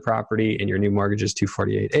 270 into the property and your new mortgage is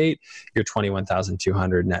 248.8. You're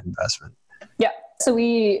 21,200 net investment. Yeah. So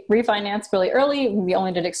we refinanced really early. We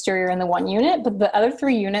only did exterior in the 1 unit, but the other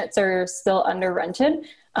 3 units are still under rented.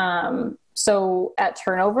 So at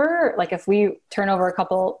turnover, like if we turn over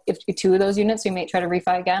 2 of those units, we may try to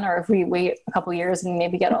refi again, or if we wait a couple years and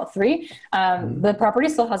maybe get all 3, the property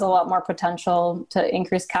still has a lot more potential to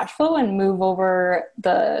increase cash flow and move over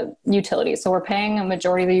the utilities. So we're paying a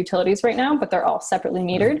majority of the utilities right now, but they're all separately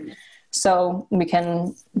metered. So we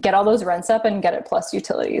can get all those rents up and get it plus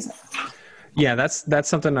utilities. Yeah, that's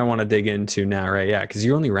something I want to dig into now, right? Yeah, because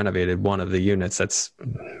you only renovated 1 of the units.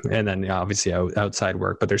 And then obviously outside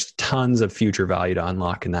work, but there's tons of future value to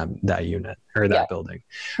unlock in that unit or that building.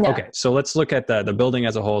 Yeah. Okay, so let's look at the building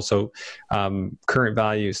as a whole. So current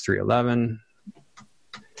value is 311.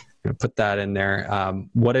 I'm gonna put that in there.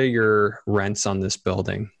 What are your rents on this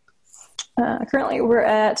building? Currently, we're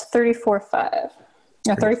at 34.5.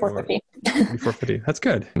 No, 34.50. 34.50. That's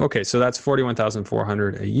good. Okay, so that's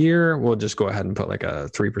 41,400 a year. We'll just go ahead and put like a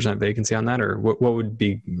 3% vacancy on that, or what would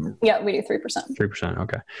be? Yeah, we do 3%. 3%.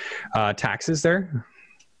 Okay. Taxes there?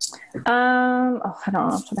 I don't know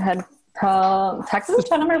off the top of my head. Taxes in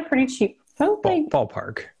Chatham are pretty cheap.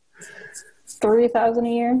 Ballpark. 30,000 a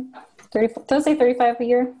year. 30. Let's say 35 a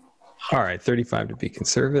year. All right, 35 to be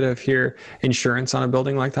conservative here. Insurance on a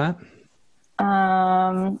building like that?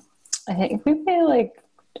 I think we pay like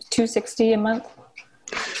 $260 a month.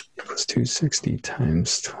 It's 260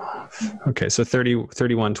 times 12. Okay, so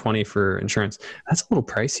 31.20 for insurance. That's a little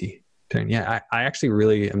pricey. Yeah, I actually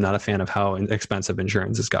really am not a fan of how expensive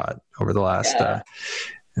insurance has got over the last.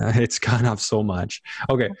 It's gone up so much.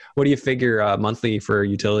 Okay, what do you figure monthly for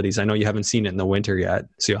utilities? I know you haven't seen it in the winter yet,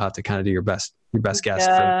 so you'll have to kind of do your best guess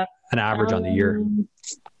for an average on the year.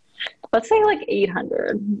 Let's say like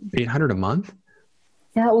 800. 800 a month?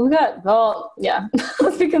 Yeah,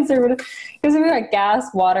 let's be conservative. Because we got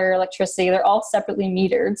gas, water, electricity, they're all separately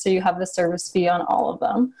metered. So you have the service fee on all of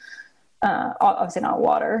them. Obviously not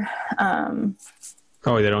water.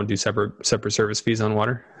 They don't do separate service fees on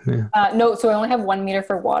water? Yeah. No, so we only have 1 meter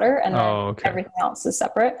for water and then everything else is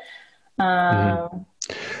separate.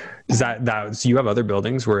 Is that so you have other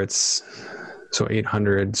buildings where it's so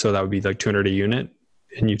 800, so that would be like 200 a unit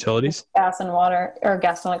in utilities? Gas and water, or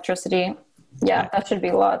gas and electricity. Yeah, that should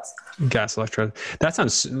be lots. Gas, electricity. That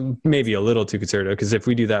sounds maybe a little too conservative, because if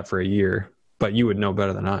we do that for a year, but you would know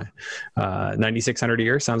better than I. 9,600 a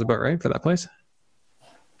year sounds about right for that place.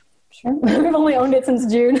 Sure. We've only owned it since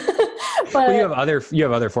June. But well, you have other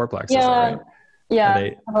fourplexes, yeah, right? Yeah.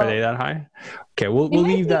 Are they that high? Okay, we'll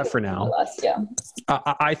leave that for now. Less, yeah.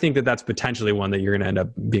 I think that's potentially one that you're going to end up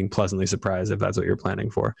being pleasantly surprised if that's what you're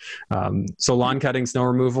planning for. So lawn cutting, snow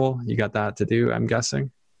removal, you got that to do, I'm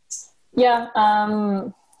guessing? Yeah.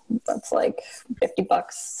 That's like $50.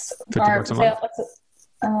 $50 a month?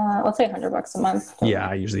 Let's say $100 a month. Yeah,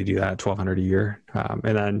 I usually do that, $1,200 a year. And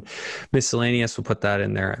then miscellaneous, we'll put that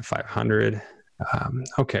in there at $500.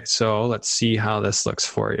 Okay, so let's see how this looks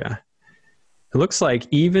for you. It looks like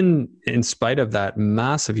even in spite of that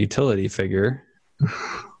massive utility figure,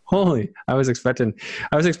 I was expecting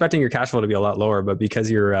your cash flow to be a lot lower, but because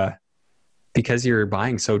you're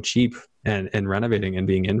buying so cheap and renovating and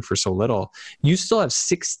being in for so little, you still have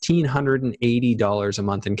 $1,680 a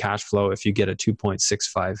month in cash flow if you get a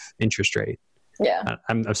 2.65 interest rate. Yeah.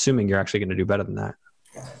 I'm assuming you're actually going to do better than that.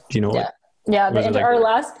 Do you know what? Yeah, our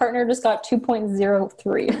last partner just got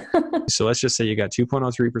 2.03. So let's just say you got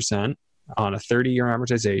 2.03% on a 30-year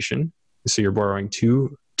amortization. So you're borrowing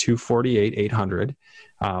 $248,800.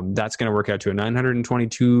 That's going to work out to a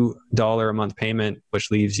 $922 a month payment, which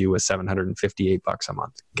leaves you with $758 a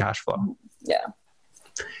month cash flow. Yeah.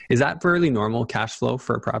 Is that fairly normal cash flow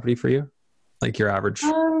for a property for you? Like your average?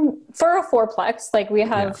 For a fourplex, like we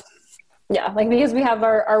have, because we have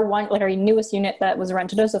our one, like our newest unit that was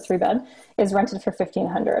rented as a 3-bed is rented for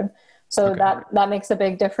 $1,500. So that makes a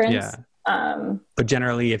big difference. Yeah. But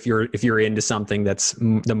generally, if you're into something that's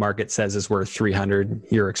the market says is worth 300,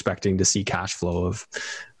 you're expecting to see cash flow of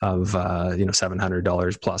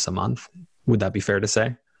 $700 plus a month. Would that be fair to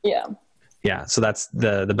say? Yeah. Yeah. So that's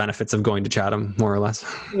the benefits of going to Chatham, more or less.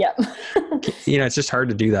 Yeah. It's just hard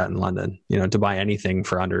to do that in London. To buy anything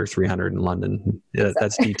for under 300 in London, exactly.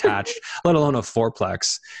 That's detached, let alone a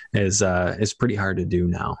fourplex, is pretty hard to do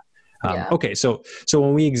now. Okay, so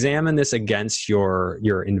when we examine this against your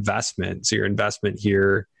investment, so your investment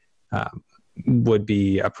here would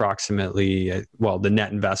be approximately, the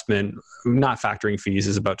net investment, not factoring fees,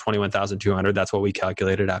 is about $21,200. That's what we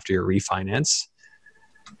calculated after your refinance.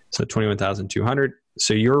 So $21,200.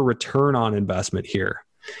 So your return on investment here,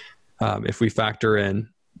 if we factor in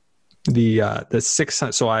the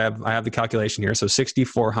 600, so I have the calculation here. So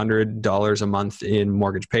 $6,400 a month in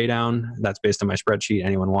mortgage pay down. That's based on my spreadsheet.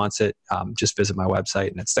 Anyone wants it, just visit my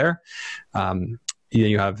website and it's there.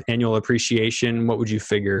 You have annual appreciation. What would you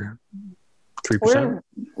figure? 3%?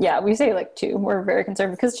 We say like 2. We're very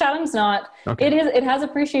conservative because Chatham's not. Okay. It has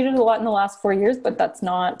appreciated a lot in the last 4 years, but that's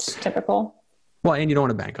not typical. Well, and you don't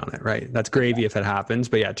want to bank on it, right? That's gravy if it happens.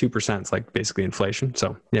 But yeah, 2% is like basically inflation.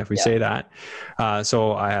 So if we say that.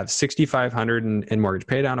 So I have $6,500 in mortgage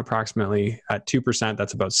pay down approximately. At 2%,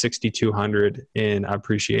 that's about $6,200 in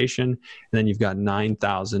appreciation. And then you've got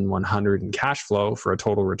 $9,100 in cash flow for a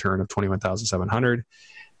total return of $21,700.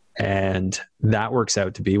 And that works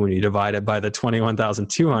out to be, when you divide it by the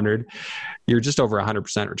 $21,200, you're just over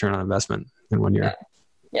 100% return on investment in 1 year.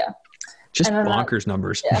 Yeah. Just bonkers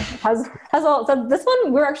numbers. Yeah, has all. So this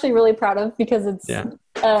one we're actually really proud of because it's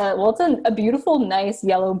it's a beautiful, nice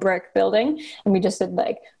yellow brick building, and we just did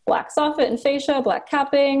like black soffit and fascia, black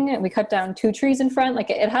capping, and we cut down 2 trees in front. Like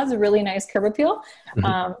it has a really nice curb appeal,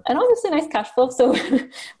 and obviously nice cash flow. So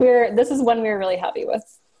this is one we're really happy with.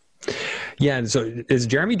 Yeah. And so is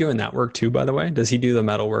Jeremy doing that work too? By the way, does he do the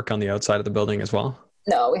metal work on the outside of the building as well?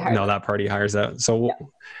 No, that party hires out. So. Yeah.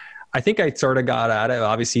 I think I sort of got at it.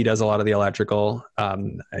 Obviously, he does a lot of the electrical.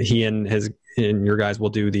 He and your guys will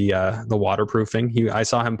do the waterproofing. I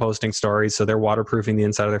saw him posting stories, so they're waterproofing the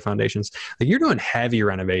inside of their foundations. Like, you're doing heavy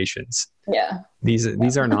renovations. Yeah.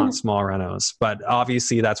 These are not small renos, but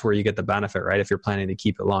obviously that's where you get the benefit, right? If you're planning to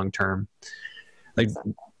keep it long term. Like,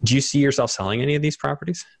 do you see yourself selling any of these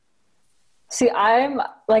properties? See, I'm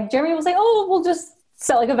like, Jeremy was like, "Oh, we'll just."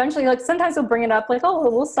 So like eventually, like sometimes he'll bring it up like, "Oh,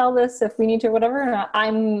 we'll sell this if we need to," or whatever. And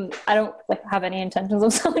I don't like have any intentions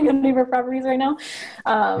of selling any of our properties right now.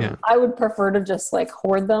 I would prefer to just like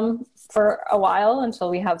hoard them for a while until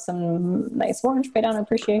we have some nice mortgage pay down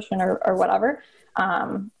appreciation or whatever.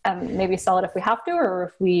 And maybe sell it if we have to, or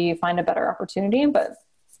if we find a better opportunity. But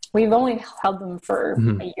we've only held them for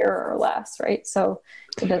a year or less, right? So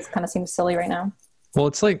it does kind of seem silly right now. Well,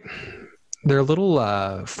 it's like, they're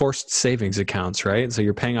little forced savings accounts, right? So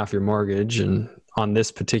you're paying off your mortgage, and on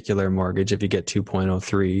this particular mortgage, if you get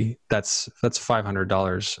 2.03, that's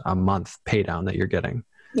 $500 a month pay down that you're getting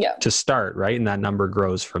to start, right? And that number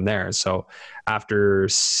grows from there. So after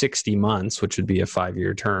 60 months, which would be a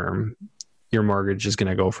 5-year term, your mortgage is going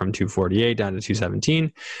to go from 248 down to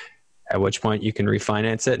 217. At which point you can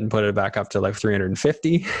refinance it and put it back up to like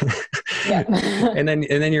 350. and then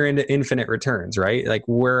you're into infinite returns, right? Like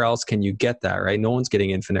where else can you get that, right? No one's getting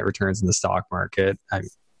infinite returns in the stock market.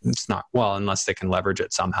 It's not, well, unless they can leverage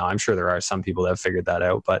it somehow. I'm sure there are some people that have figured that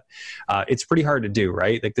out, but it's pretty hard to do,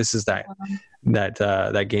 right? Like this is that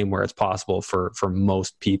game where it's possible for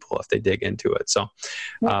most people if they dig into it. So,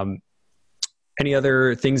 any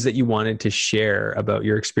other things that you wanted to share about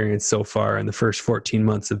your experience so far in the first 14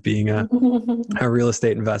 months of being a real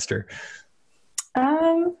estate investor?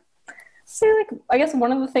 I guess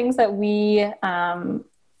one of the things that we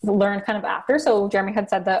learned kind of after, so Jeremy had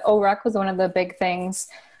said that OREC was one of the big things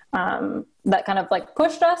that kind of like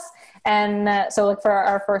pushed us. And so like for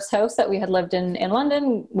our first house that we had lived in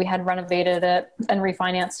London, we had renovated it and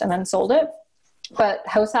refinanced and then sold it. But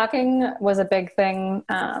house hacking was a big thing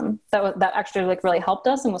that actually like really helped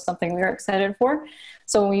us and was something we were excited for.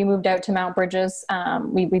 So when we moved out to Mount Bridges,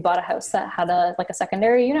 we bought a house that had a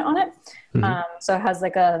secondary unit on it. So it has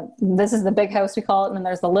this is the big house we call it, and then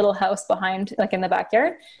there's the little house behind, like in the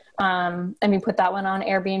backyard. And we put that one on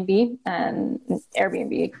Airbnb, and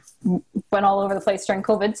Airbnb went all over the place during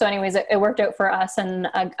COVID. So anyways, it worked out for us, and we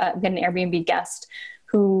had an Airbnb guest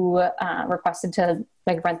who requested to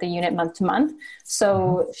like rent the unit month to month.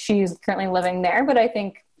 So she's currently living there, but I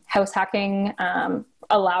think house hacking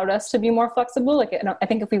allowed us to be more flexible. Like I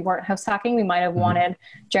think if we weren't house hacking, we might have wanted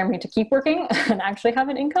Jeremy to keep working and actually have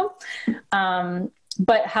an income.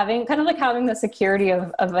 But having the security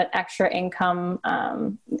of an extra income,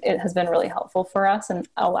 it has been really helpful for us and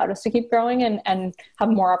allowed us to keep growing and have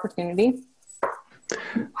more opportunity.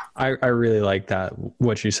 I really like that,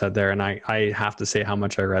 what you said there. And I have to say how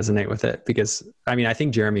much I resonate with it, because I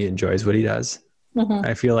think Jeremy enjoys what he does.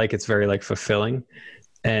 I feel like it's very like fulfilling.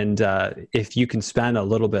 And if you can spend a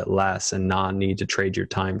little bit less and not need to trade your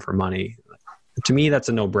time for money, to me, that's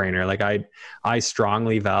a no-brainer. Like I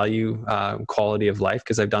strongly value quality of life,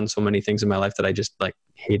 because I've done so many things in my life that I just like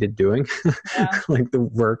hated doing, like the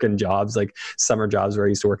work and jobs, like summer jobs where I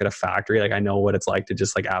used to work at a factory. Like I know what it's like to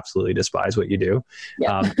just like absolutely despise what you do.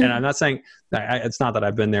 And I'm not saying it's not that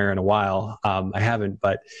I've been there in a while. I haven't,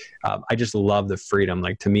 but I just love the freedom.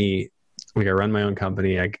 Like to me, like I run my own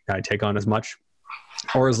company. I take on as much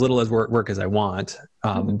or as little as work as I want.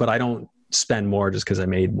 But I don't spend more just because I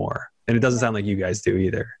made more. And it doesn't sound like you guys do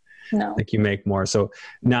either. No. Like you make more. So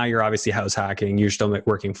now you're obviously house hacking. You're still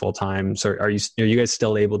working full time. So are you guys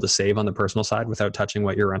still able to save on the personal side without touching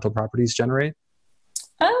what your rental properties generate?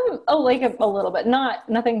 Like a little bit,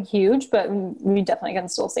 nothing huge, but we definitely can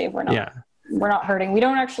still save. We're not hurting. We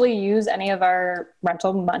don't actually use any of our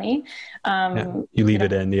rental money. You leave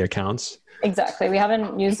it in the accounts. Exactly. We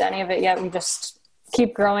haven't used any of it yet. We just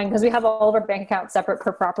keep growing because we have all of our bank accounts separate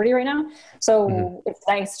per property right now. So it's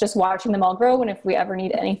nice just watching them all grow. And if we ever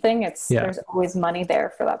need anything, there's always money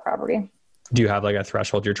there for that property. Do you have like a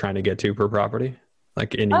threshold you're trying to get to per property,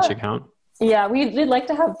 like in each account? Yeah, we'd like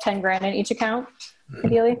to have 10 grand in each account,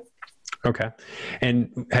 ideally. Okay.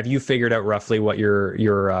 And have you figured out roughly what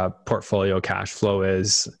your portfolio cash flow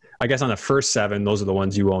is? I guess on the first 7, those are the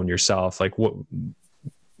ones you own yourself. Like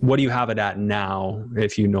what do you have it at now,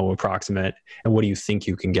 if you know approximate, and what do you think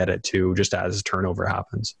you can get it to just as turnover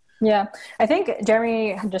happens? Yeah, I think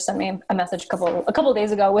Jeremy had just sent me a message a couple of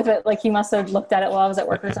days ago with it. Like he must have looked at it while I was at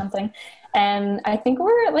work or something. And I think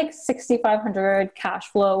we're at like 6,500 cash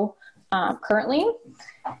flow currently.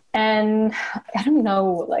 And I don't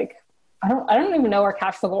know, like, I don't even know our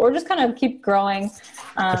cash flow, but we're just kind of keep growing.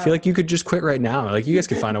 I feel like you could just quit right now. Like you guys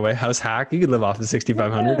could find a way, house hack. You could live off of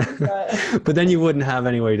 6,500, but then you wouldn't have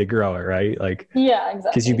any way to grow it, right? Like, yeah,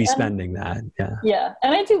 exactly. Because you'd be spending that. Yeah. Yeah.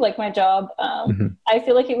 And I do like my job. I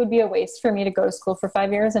feel like it would be a waste for me to go to school for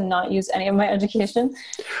 5 years and not use any of my education.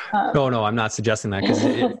 No, I'm not suggesting that,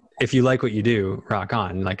 because if you like what you do, rock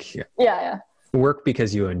on. Like, yeah. Work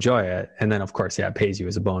because you enjoy it, and then of course it pays you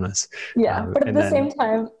as a bonus. But at the same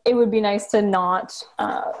time, it would be nice to not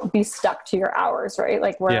be stuck to your hours, right?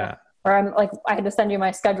 Like where I'm like, I had to send you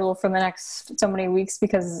my schedule for the next so many weeks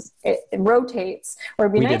because it rotates. Or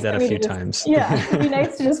it'd be nice. We did that a few times. It'd be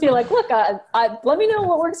nice to just be like, look, let me know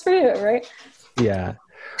what works for you, right? Yeah.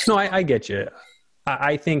 No, I get you.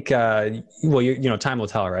 I think, time will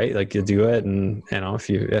tell, right? Like you'll do it. And,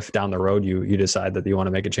 if down the road you decide that you want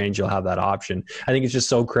to make a change, you'll have that option. I think it's just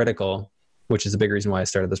so critical, which is the big reason why I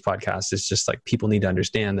started this podcast. It's just like people need to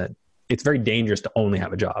understand that it's very dangerous to only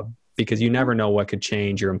have a job, because you never know what could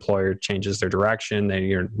change. Your employer changes their direction,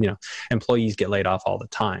 and employees get laid off all the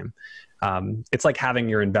time. It's like having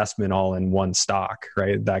your investment all in one stock,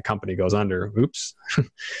 right? That company goes under, oops.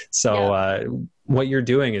 So what you're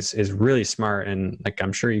doing is really smart. And like,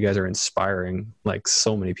 I'm sure you guys are inspiring like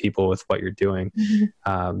so many people with what you're doing,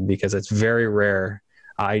 because it's very rare.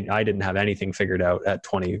 I didn't have anything figured out at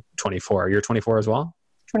 24. You're 24 as well?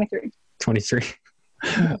 23.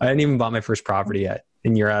 I hadn't even bought my first property yet,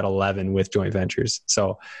 and you're at 11 with joint ventures.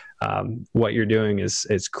 So what you're doing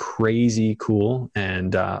is crazy cool,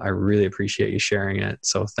 and I really appreciate you sharing it.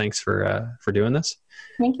 So thanks for doing this.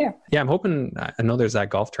 Thank you. Yeah, I'm hoping. I know there's that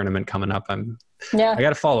golf tournament coming up. I got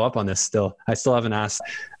to follow up on this still. I still haven't asked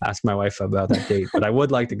my wife about that date, but I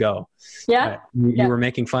would like to go. Yeah. You were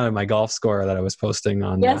making fun of my golf score that I was posting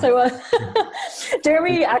on. Yes, I was.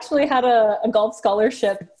 Jeremy actually had a golf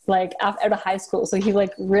scholarship like out of high school, so he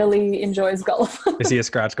like really enjoys golf. Is he a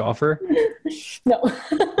scratch golfer? No.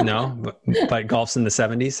 No, but golf's in the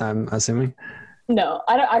 70s, I'm assuming. No,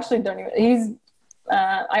 I don't even. He's.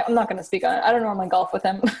 I'm not going to speak on it. I don't normally golf with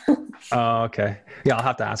him. Oh, okay. Yeah, I'll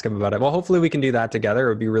have to ask him about it. Well, hopefully we can do that together. It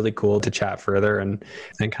would be really cool to chat further and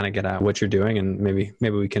kind of get at what you're doing, and maybe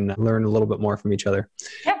we can learn a little bit more from each other.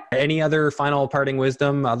 Yeah. Any other final parting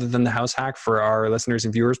wisdom other than the house hack for our listeners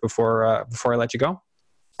and viewers before I let you go?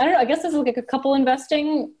 I don't know. I guess this is like a couple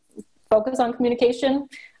investing. Focus on communication.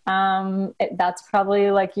 That's probably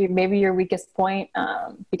like maybe your weakest point,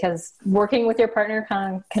 because working with your partner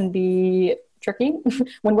can be tricky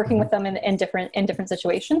when working with them in different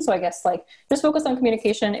situations. So I guess like just focus on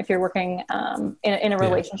communication if you're working in a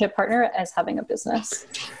relationship partner as having a business.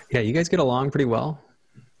 Yeah, you guys get along pretty well.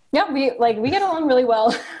 Yeah, we get along really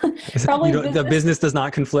well. Probably the business does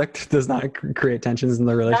not conflict, does not create tensions in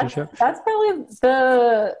the relationship. That's probably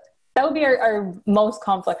that would be our most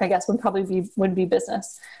conflict, I guess, would be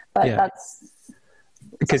business. But that's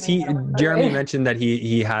because Jeremy mentioned that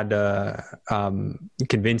he had to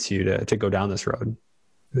convince you to go down this road.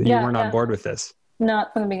 You weren't on board with this.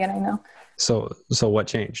 Not from the beginning, no. So what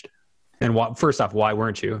changed? And first off, why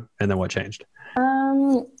weren't you? And then what changed?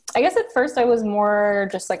 I guess at first I was more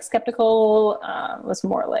just like skeptical, was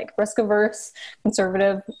more like risk averse,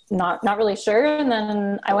 conservative, not really sure. And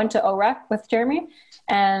then I went to OREC with Jeremy,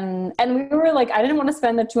 and we were like, I didn't want to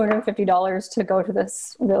spend the $250 to go to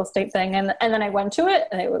this real estate thing. And then I went to it,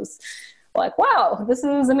 and it was like, wow, this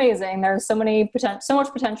is amazing. There's so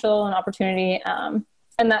much potential and opportunity. And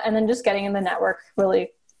then just getting in the network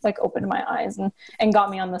really like opened my eyes and got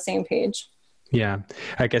me on the same page. Yeah.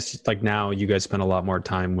 I guess like now you guys spend a lot more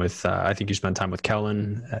time with, I think you spend time with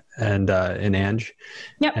Kellen and Ange.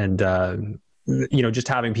 Yep. And, just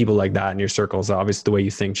having people like that in your circles, obviously the way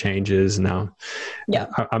you think changes now. Yeah.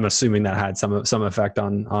 I'm assuming that had some effect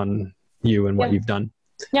on you and what you've done.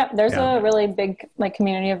 Yeah. There's a really big like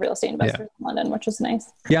community of real estate investors in London, which is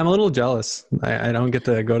nice. Yeah. I'm a little jealous. I don't get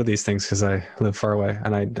to go to these things because I live far away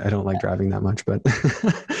and I don't like driving that much, but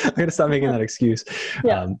I got to stop making that excuse.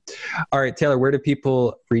 Yeah. All right, Taylor, where do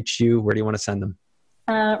people reach you? Where do you want to send them?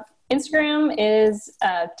 Instagram is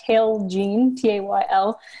TaylGean,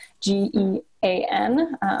 TaylGean.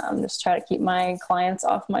 Just try to keep my clients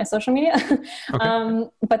off my social media. Okay.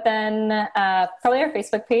 But then probably our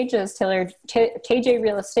Facebook page is TJ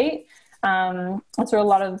Real Estate. That's where a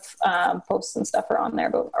lot of posts and stuff are on there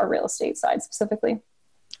about our real estate side specifically.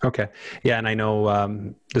 Okay. Yeah. And I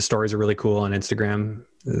know the stories are really cool on Instagram.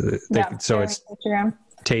 So it's Instagram.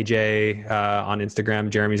 TJ on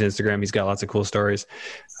Instagram, Jeremy's Instagram. He's got lots of cool stories.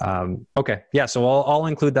 Okay. Yeah. So I'll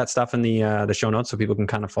include that stuff in the show notes so people can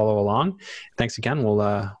kind of follow along. Thanks again. We'll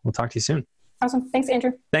talk to you soon. Awesome. Thanks,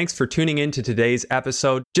 Andrew. Thanks for tuning in to today's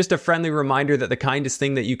episode. Just a friendly reminder that the kindest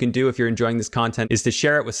thing that you can do if you're enjoying this content is to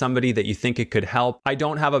share it with somebody that you think it could help. I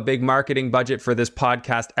don't have a big marketing budget for this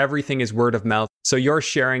podcast. Everything is word of mouth. So your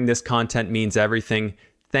sharing this content means everything.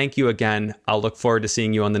 Thank you again. I'll look forward to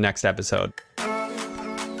seeing you on the next episode.